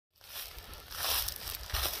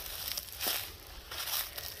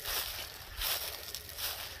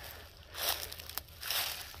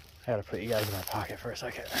gotta put you guys in my pocket for a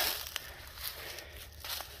second.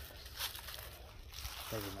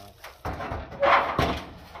 Maybe not.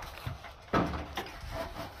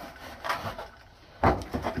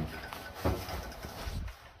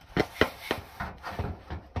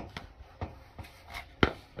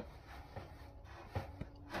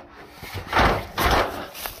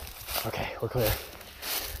 Okay, we're clear.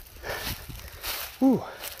 Whew.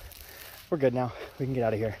 We're good now. We can get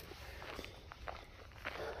out of here.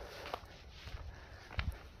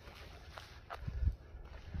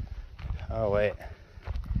 Oh, wait.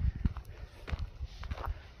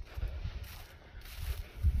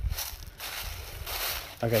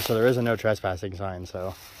 Okay, so there is a no trespassing sign,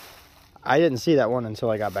 so I didn't see that one until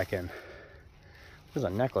I got back in. There's a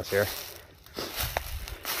necklace here.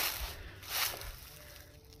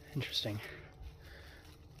 Interesting.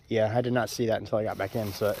 Yeah, I did not see that until I got back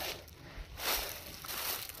in, so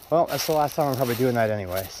well, that's the last time I'm probably doing that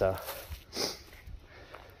anyway, so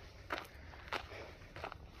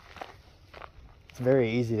it's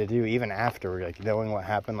very easy to do even after, like, knowing what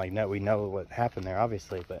happened. Like, no, we know what happened there,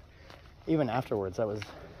 obviously, but even afterwards, that was,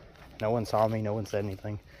 no one saw me, no one said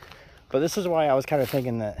anything. But this is why I was kind of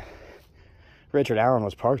thinking that Richard Allen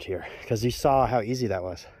was parked here, because he saw how easy that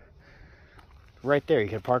was. Right there, you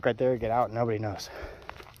could park right there, get out, nobody knows.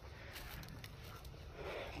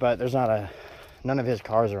 But there's none of his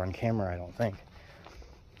cars are on camera, I don't think.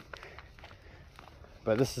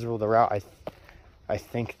 But this is the route I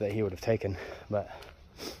think that he would have taken. But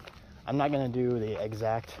I'm not going to do the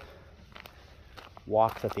exact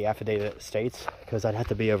walk that the affidavit states, because I'd have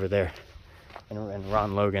to be over there in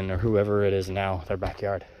Ron Logan or whoever it is now, their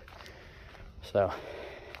backyard. So,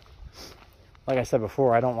 like I said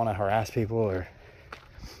before, I don't want to harass people or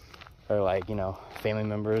like, you know, family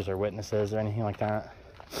members or witnesses or anything like that.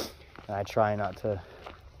 And I try not to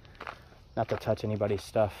touch anybody's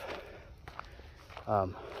stuff.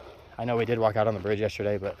 I know we did walk out on the bridge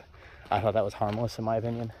yesterday, but I thought that was harmless in my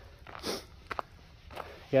opinion.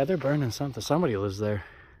 Yeah, they're burning something. Somebody lives there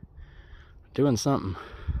doing something.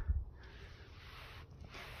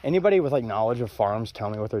 Anybody with like knowledge of farms, tell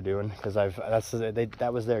me what they're doing, because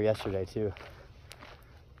that was there yesterday too.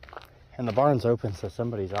 And the barn's open, so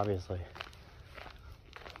somebody's obviously,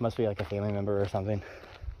 must be like a family member or something.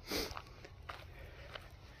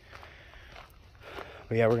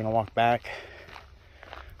 But yeah, we're gonna walk back.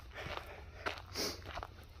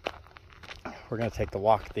 We're gonna take the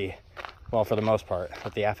walk well, for the most part,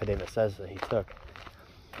 that the affidavit says that he took.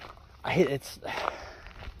 It's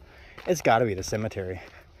got to be the cemetery.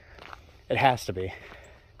 It has to be,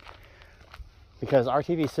 because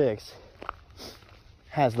RTV6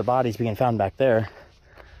 has the bodies being found back there,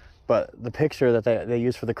 but the picture that they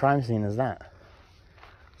used for the crime scene is that.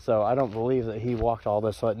 So I don't believe that he walked all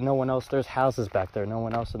this. So no one else. There's houses back there. No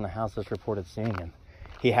one else in the house has reported seeing him.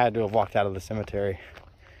 He had to have walked out of the cemetery.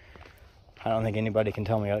 I don't think anybody can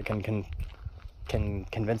tell me, can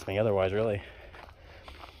convince me otherwise, really.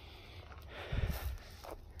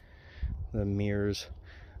 The Mears.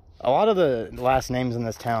 A lot of the last names in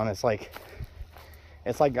this town, it's like,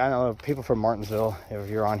 I don't know, people from Martinsville, if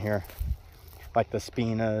you're on here, like the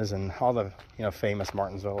Spinas and all the, you know, famous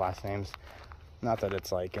Martinsville last names. Not that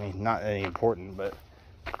it's like not any important, but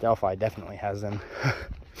Delphi definitely has them.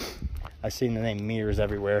 I've seen the name Mears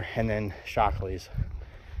everywhere, and then Shockley's.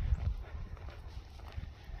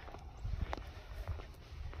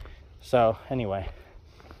 So anyway,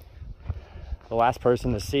 the last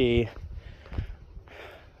person to see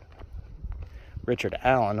Richard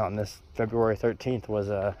Allen on this February 13th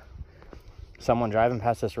was someone driving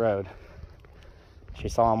past this road. She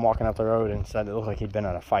saw him walking up the road and said it looked like he'd been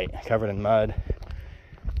in a fight, covered in mud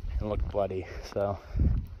and looked bloody. So,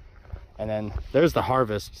 and then there's the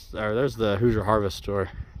there's the Hoosier Harvest store,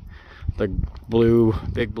 the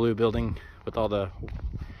big blue building with all the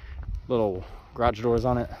little garage doors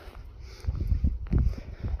on it.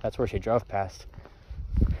 That's where she drove past.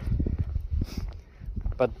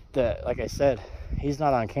 But like I said, he's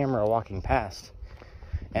not on camera walking past.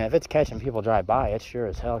 And if it's catching people drive by, it's sure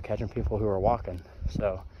as hell catching people who are walking.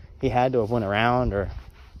 So he had to have went around or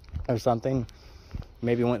something.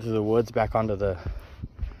 Maybe went through the woods back onto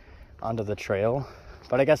the trail.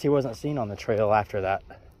 But I guess he wasn't seen on the trail after that.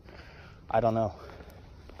 I don't know.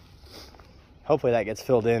 Hopefully that gets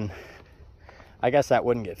filled in. I guess that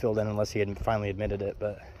wouldn't get filled in unless he had finally admitted it,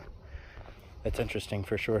 but it's interesting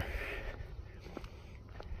for sure.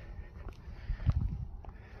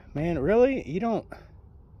 Man, really?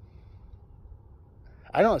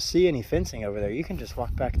 I don't see any fencing over there. You can just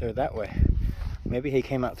walk back there that way. Maybe he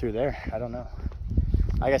came out through there. I don't know.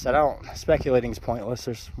 Like I said, speculating is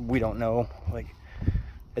pointless. We don't know. Like,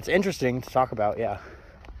 It's interesting to talk about, yeah.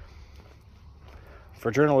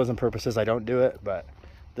 For journalism purposes, I don't do it, but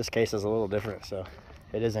this case is a little different, so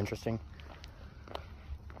it is interesting.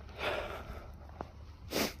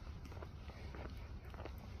 It's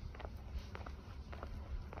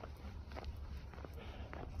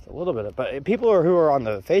a little bit of, but people who are on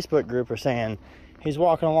the Facebook group are saying he's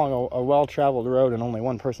walking along a well-traveled road and only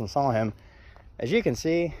one person saw him. As you can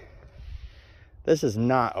see, this is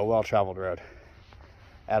not a well-traveled road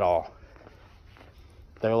at all.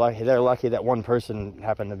 They're lucky that one person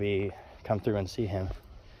happened to come through and see him.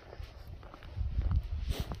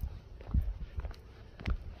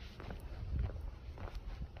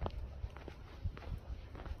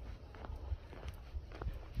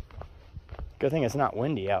 Good thing it's not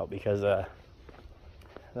windy out, because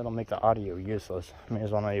that'll make the audio useless. May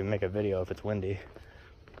as well not even make a video if it's windy,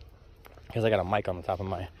 because I got a mic on the top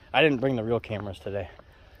of I didn't bring the real cameras today.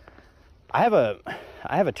 I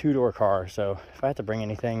have a two-door car, so if I have to bring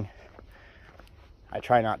anything, I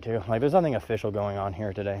try not to. Like, there's nothing official going on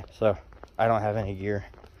here today, so I don't have any gear.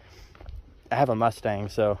 I have a Mustang,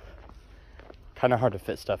 so kind of hard to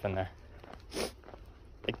fit stuff in there,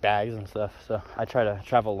 like bags and stuff. So I try to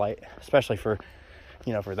travel light, especially for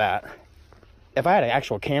that. If I had an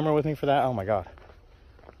actual camera with me for that, oh my god,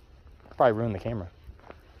 I'd probably ruin the camera.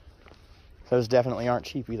 Those definitely aren't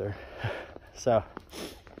cheap either. So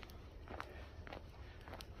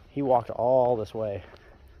he walked all this way,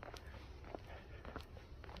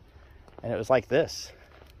 and it was like this,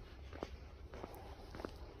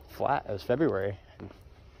 flat. It was February.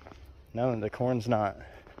 No, the corn's not,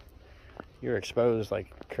 you're exposed like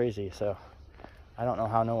crazy, so I don't know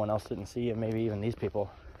how no one else didn't see it, maybe even these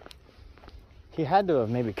people. He had to have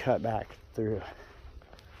maybe cut back through.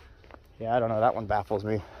 Yeah, I don't know, that one baffles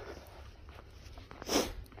me.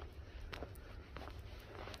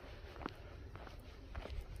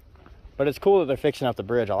 But it's cool that they're fixing up the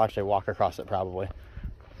bridge. I'll actually walk across it probably,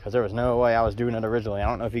 because there was no way I was doing it originally. I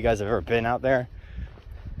don't know if you guys have ever been out there.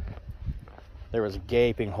 There was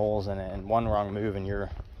gaping holes in it, and one wrong move and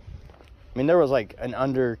there was like an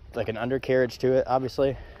undercarriage to it,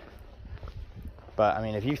 obviously. But I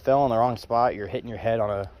mean, if you fell in the wrong spot, you're hitting your head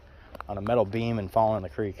on a metal beam and falling in the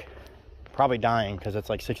creek, probably dying, because it's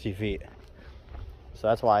like 60 feet. So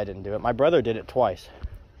that's why I didn't do it. My brother did it twice,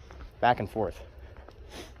 back and forth.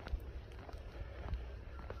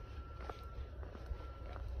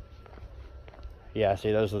 Yeah,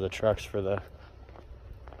 see, those are the trucks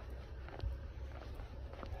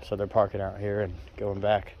so they're parking out here and going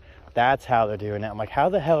back. That's how they're doing it. I'm like, how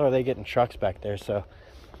the hell are they getting trucks back there? So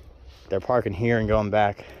they're parking here and going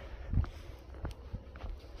back.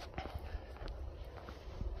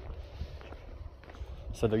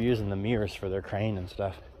 So they're using the mirrors for their crane and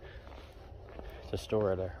stuff to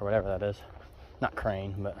store it, or whatever that is. Not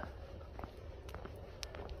crane, but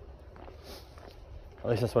at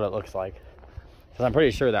least that's what it looks like. Because I'm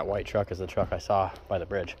pretty sure that white truck is the truck I saw by the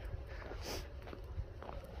bridge.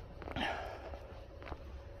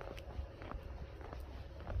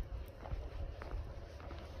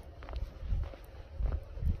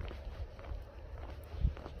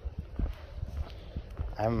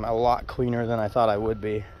 I'm a lot cleaner than I thought I would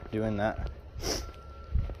be doing that.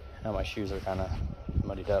 Now my shoes are kind of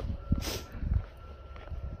muddied up.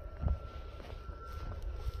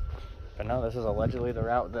 But no, this is allegedly the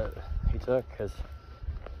route that he took, because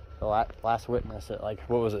the last witness at, like,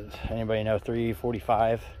 what was it? Anybody know?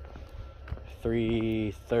 3:45,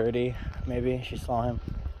 3:30, maybe, she saw him.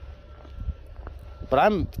 But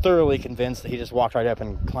I'm thoroughly convinced that he just walked right up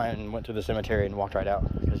and climbed and went to the cemetery and walked right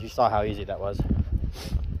out, because you saw how easy that was.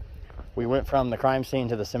 We went from the crime scene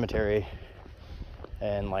to the cemetery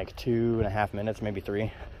in like 2.5 minutes, maybe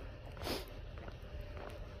 3.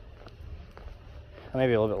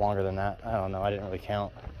 Maybe a little bit longer than that. I don't know. I didn't really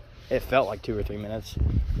count. It felt like 2 or 3 minutes,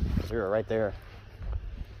 because we were right there.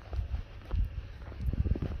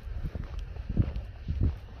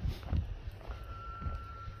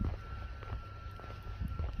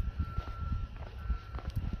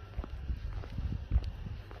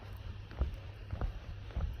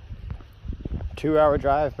 Two-hour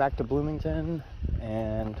drive back to Bloomington,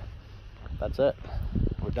 and that's it.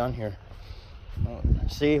 We're done here.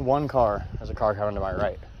 See, one car. There's a car coming to my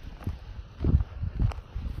right.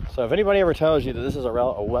 So if anybody ever tells you that this is a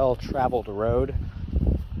well-traveled road,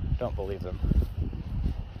 don't believe them.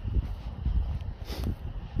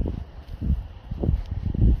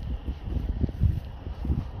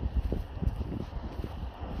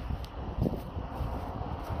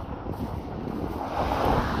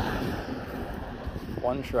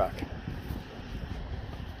 One truck.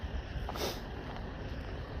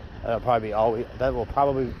 That will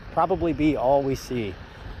probably be all we see.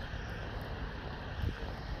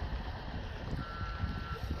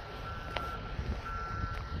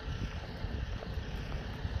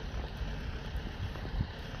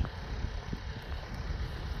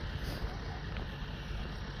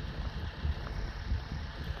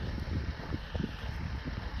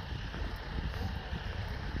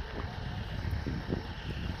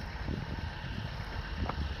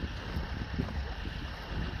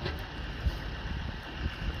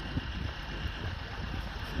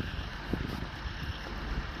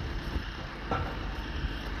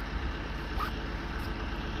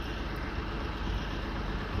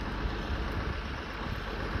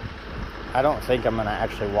 I don't think I'm gonna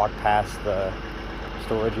actually walk past the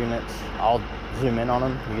storage units. I'll zoom in on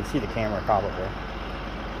them. You can see the camera probably.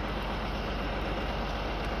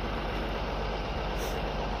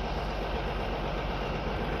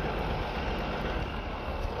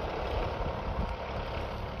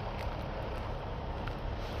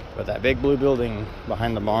 But that big blue building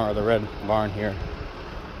behind the barn, or the red barn here,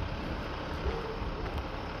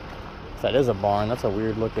 if that is a barn, that's a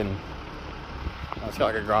weird looking. It's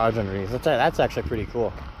got like a garage underneath. That's actually pretty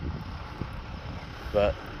cool.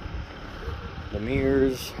 But the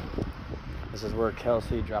mirrors. This is where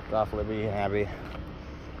Kelsey dropped off Libby and Abby.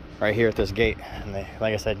 Right here at this gate. And they,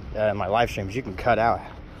 like I said in my live streams, you can cut out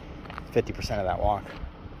 50% of that walk.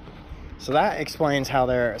 So that explains how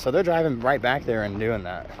they're driving right back there and doing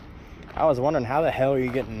that. I was wondering how the hell are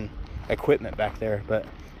you getting equipment back there, but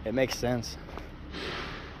it makes sense.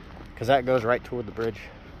 Because that goes right toward the bridge.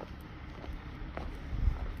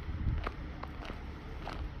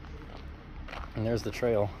 And there's the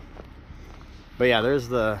trail. But yeah, there's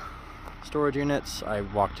the storage units. I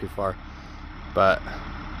walked too far. But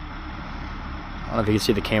I don't know if you can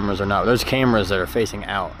see the cameras or not. There's cameras that are facing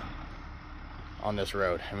out on this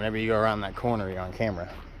road. And whenever you go around that corner, you're on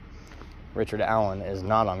camera. Richard Allen is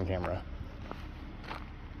not on camera.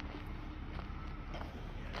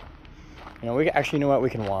 You know, you know what? We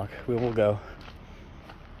can walk. We will go.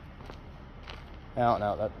 I don't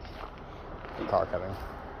know. That's a car coming.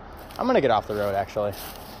 I'm gonna get off the road, actually.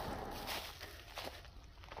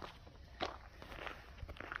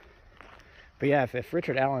 But yeah, if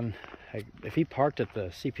Richard Allen, if he parked at the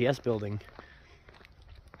CPS building,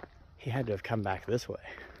 he had to have come back this way.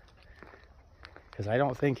 Because I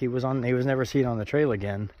don't think he was never seen on the trail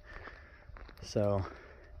again. So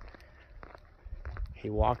he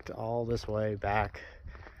walked all this way back.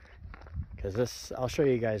 Because I'll show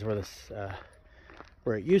you guys where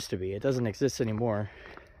where it used to be. It doesn't exist anymore.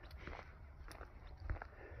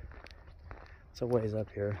 It's a ways up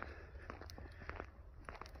here.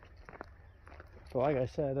 But like I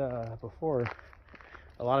said before,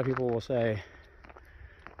 a lot of people will say,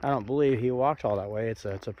 I don't believe he walked all that way. It's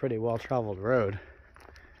a pretty well-traveled road.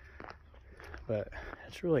 But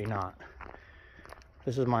it's really not.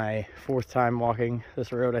 This is my 4th time walking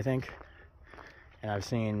this road, I think. And I've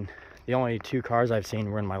seen, the only 2 cars I've seen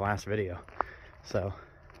were in my last video. So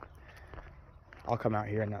I'll come out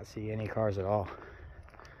here and not see any cars at all.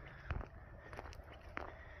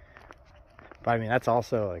 But I mean, that's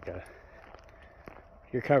also like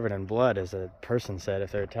you're covered in blood, as a person said,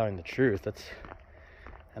 if they're telling the truth.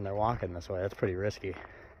 And they're walking this way. That's pretty risky.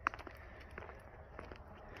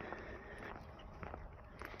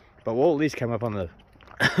 But we'll at least come up on the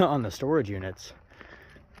on the storage units.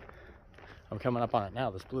 I'm coming up on it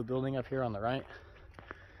now. This blue building up here on the right,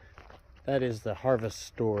 that is the Harvest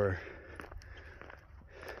store.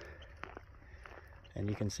 And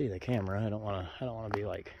you can see the camera. I don't want to be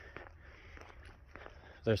like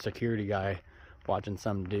their security guy watching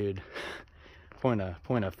some dude point a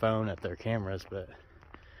phone at their cameras, but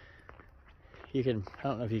you can, I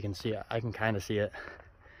don't know if you can see it. I can kind of see it.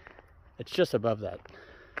 It's just above that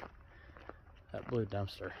blue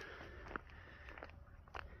dumpster.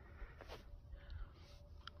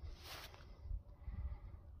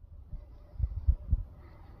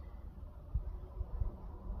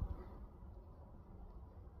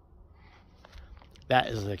 That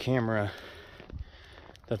is the camera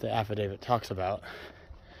that the affidavit talks about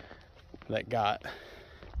that got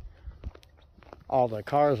all the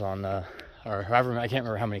cars on the, or however, I can't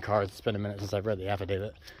remember how many cars. It's been a minute since I've read the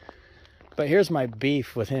affidavit. But here's my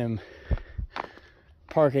beef with him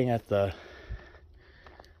parking at the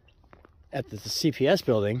CPS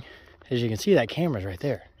building. As you can see, that camera's right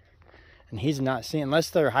there. And he's not seeing, unless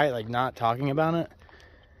they're like not talking about it.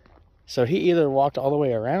 So he either walked all the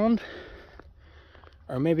way around,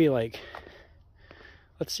 or maybe like,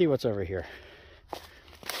 let's see what's over here.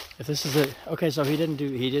 If this is it, okay, so he didn't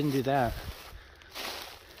do that.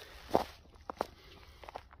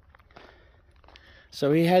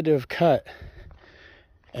 So he had to have cut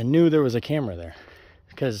and knew there was a camera there,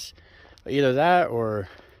 because either that or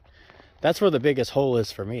that's where the biggest hole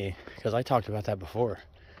is for me, because I talked about that before.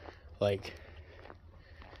 Like,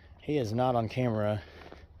 he is not on camera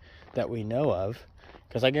that we know of,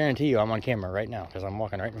 because I guarantee you I'm on camera right now because I'm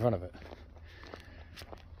walking right in front of it.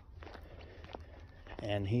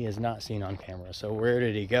 And he is not seen on camera. So where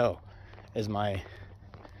did he go is my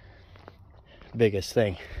biggest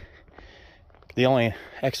thing. The only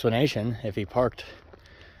explanation, if he parked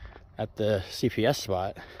at the CPS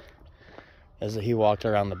spot, is that he walked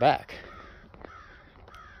around the back.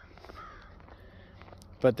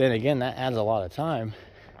 But then again, that adds a lot of time.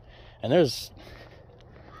 And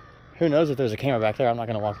who knows if there's a camera back there. I'm not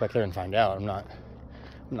going to walk back there and find out. I'm not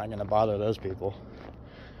going to bother those people.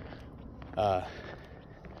 But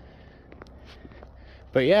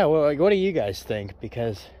yeah, well, like, what do you guys think?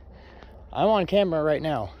 Because I'm on camera right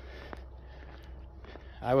now.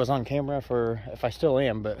 I was on camera for, if I still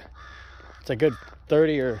am, but it's a good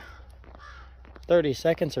 30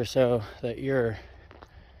 seconds or so that you're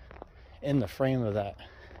in the frame of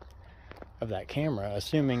that camera,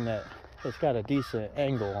 assuming that it's got a decent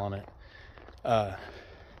angle on it. And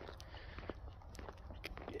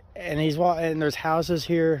and there's houses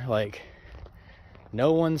here, like,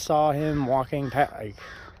 no one saw him walking past. Like,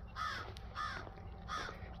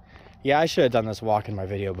 yeah, I should have done this walk in my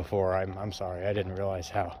video before. I'm sorry, I didn't realize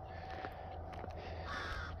how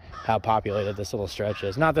populated this little stretch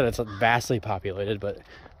is. Not that it's vastly populated, but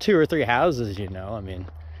 2 or 3 houses, you know. I mean,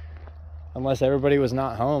 unless everybody was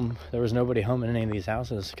not home, there was nobody home in any of these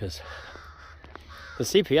houses, because the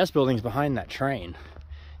CPS building's behind that train.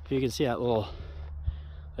 If you can see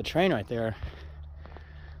the train right there,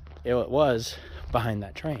 it was behind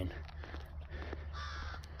that train.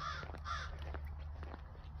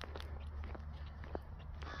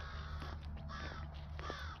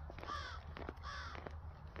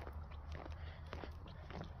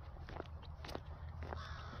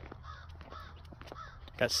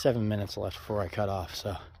 Got 7 minutes left before I cut off,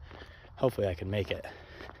 so hopefully I can make it.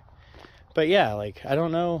 But yeah, like, I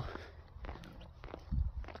don't know.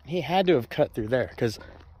 He had to have cut through there, because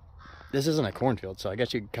this isn't a cornfield, so I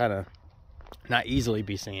guess you could kind of not easily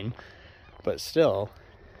be seen, but still,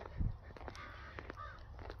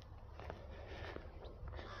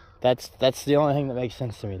 that's the only thing that makes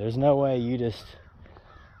sense to me. There's no way you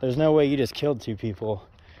just killed 2 people.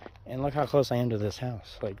 And look how close I am to this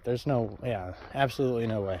house. Like, absolutely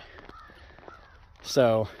no way.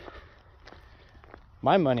 So,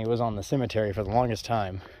 my money was on the cemetery for the longest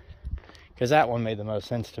time, because that one made the most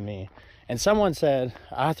sense to me. And someone said,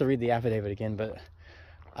 I have to read the affidavit again, but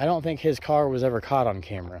I don't think his car was ever caught on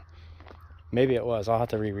camera. Maybe it was. I'll have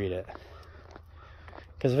to reread it.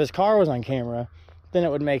 Because if his car was on camera, then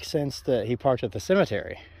it would make sense that he parked at the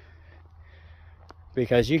cemetery.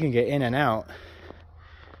 Because you can get in and out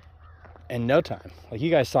in no time. Like, you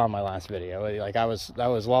guys saw in my last video, like, I was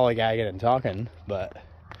lollygagging and talking, but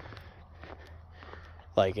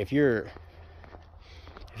like, if you're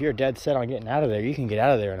dead set on getting out of there, you can get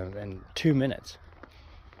out of there in 2 minutes.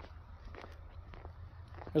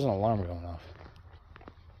 There's an alarm going off.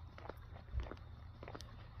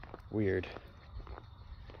 Weird.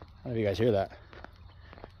 I don't know if you guys hear that.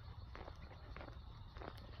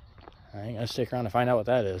 I ain't gonna stick around to find out what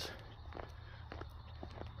that is.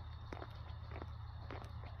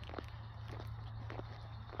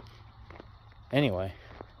 Anyway,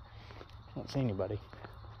 I don't see anybody.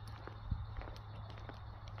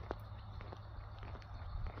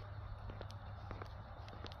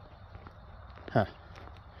 Huh.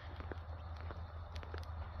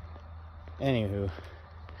 Anywho,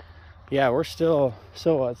 yeah, we're still,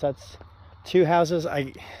 so that's 2 houses.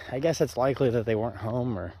 I guess it's likely that they weren't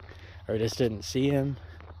home, or just didn't see him.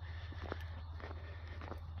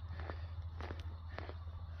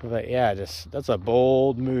 But yeah, that's a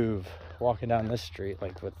bold move, walking down this street,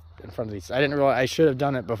 like, in front of these. I didn't realize, I should have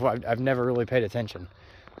done it before. I've never really paid attention,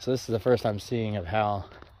 so this is the first I'm seeing of how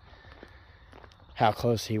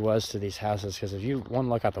close he was to these houses. Because if you one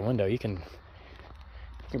look out the window, you can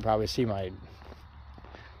probably see my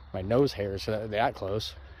nose hairs that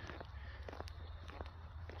close.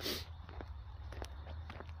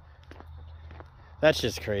 That's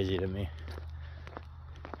just crazy to me.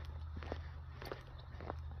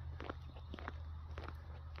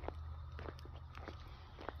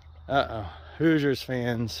 Uh-oh. Hoosiers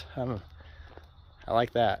fans. I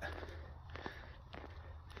like that.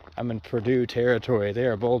 I'm in Purdue territory. They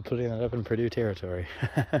are bold putting it up in Purdue territory.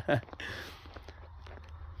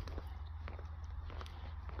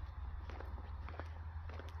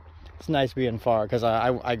 it's nice being far, because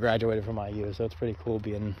I graduated from IU, so it's pretty cool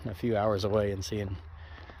being a few hours away and seeing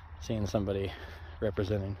somebody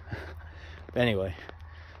representing. But anyway,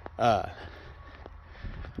 yeah,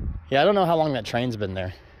 I don't know how long that train's been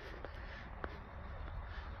there.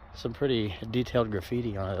 Some pretty detailed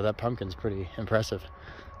graffiti on it. That pumpkin's pretty impressive.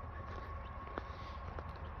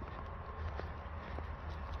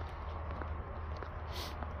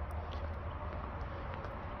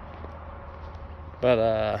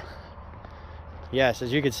 But yes,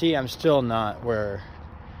 as you can see, I'm still not where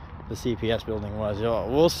the CPS building was.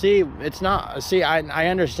 We'll see. It's not. See, I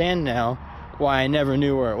understand now why I never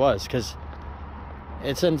knew where it was, because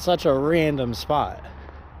it's in such a random spot.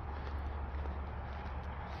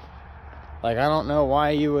 Like, I don't know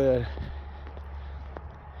why you would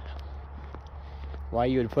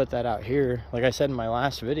put that out here. Like I said in my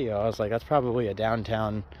last video, I was like, that's probably a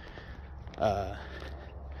downtown,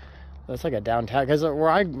 that's like a downtown, because where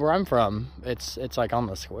I'm from, it's like on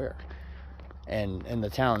the square. And in the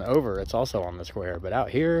town over, it's also on the square. But out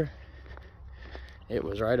here, it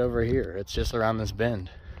was right over here. It's just around this bend.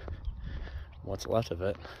 What's left of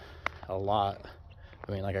it? A lot.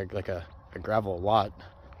 I mean, like a gravel lot.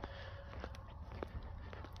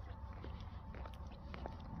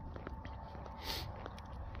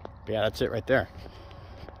 But yeah, that's it right there.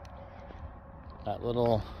 That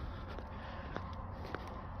little,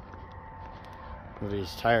 where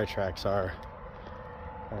these tire tracks are.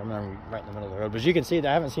 I remember right in the middle of the road. But as you can see,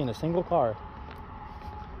 I haven't seen a single car.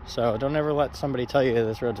 So don't ever let somebody tell you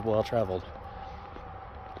this road's well traveled.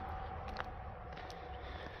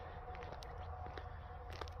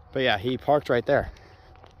 But yeah, he parked right there.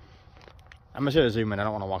 I'm just gonna zoom in. I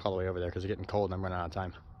don't want to walk all the way over there because it's getting cold and I'm running out of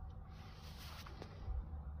time.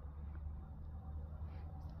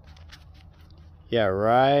 Yeah,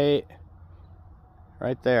 right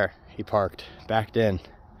there. He parked, backed in,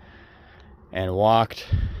 and walked.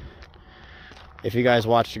 If you guys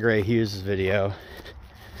watched Gray Hughes' video,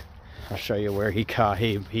 I'll show you where he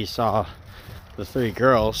saw the 3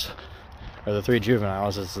 girls, or the 3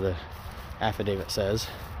 juveniles, as the affidavit says.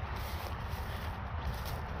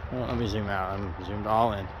 Well, let me zoom out. I'm zoomed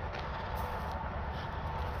all in.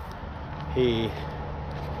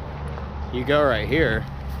 You go right here,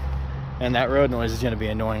 and that road noise is going to be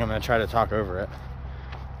annoying. I'm going to try to talk over it.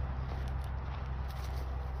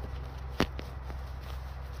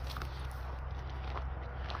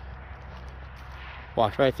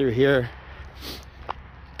 Walked right through here,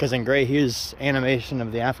 because in Gray Hughes' animation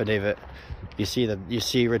of the affidavit, you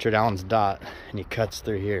see Richard Allen's dot, and he cuts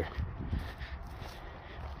through here.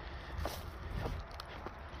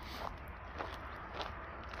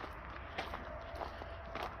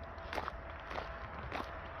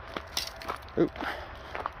 Oop.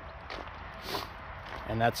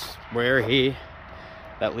 And that's where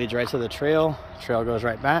that leads right to the trail. The trail goes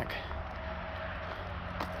right back.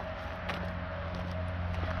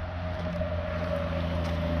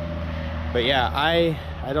 But yeah, I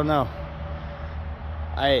don't know.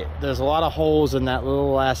 There's a lot of holes in that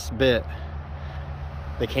little last bit.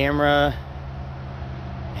 The camera,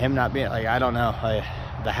 him not being, like, I don't know.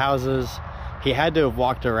 The houses, he had to have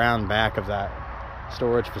walked around back of that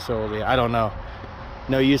storage facility. I don't know.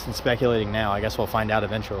 No use in speculating now. I guess we'll find out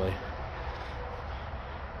eventually.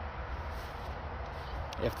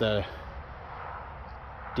 If the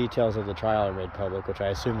details of the trial are made public, which I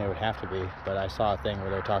assume they would have to be, but I saw a thing where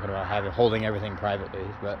they're talking about holding everything privately,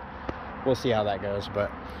 but we'll see how that goes. But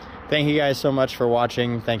thank you guys so much for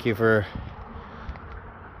watching. Thank you for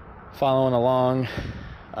following along.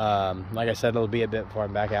 Like I said, it'll be a bit before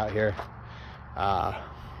I'm back out here.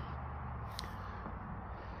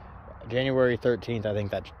 January 13th, I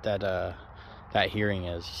think that hearing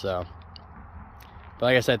is. So, but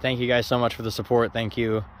like I said, thank you guys so much for the support. Thank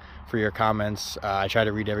you for your comments. I try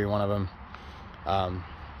to read every one of them.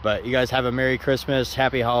 But you guys have a Merry Christmas,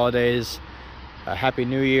 Happy Holidays, Happy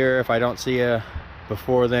New Year if I don't see you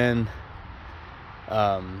before then.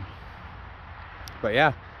 But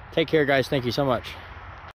yeah, take care guys. Thank you so much.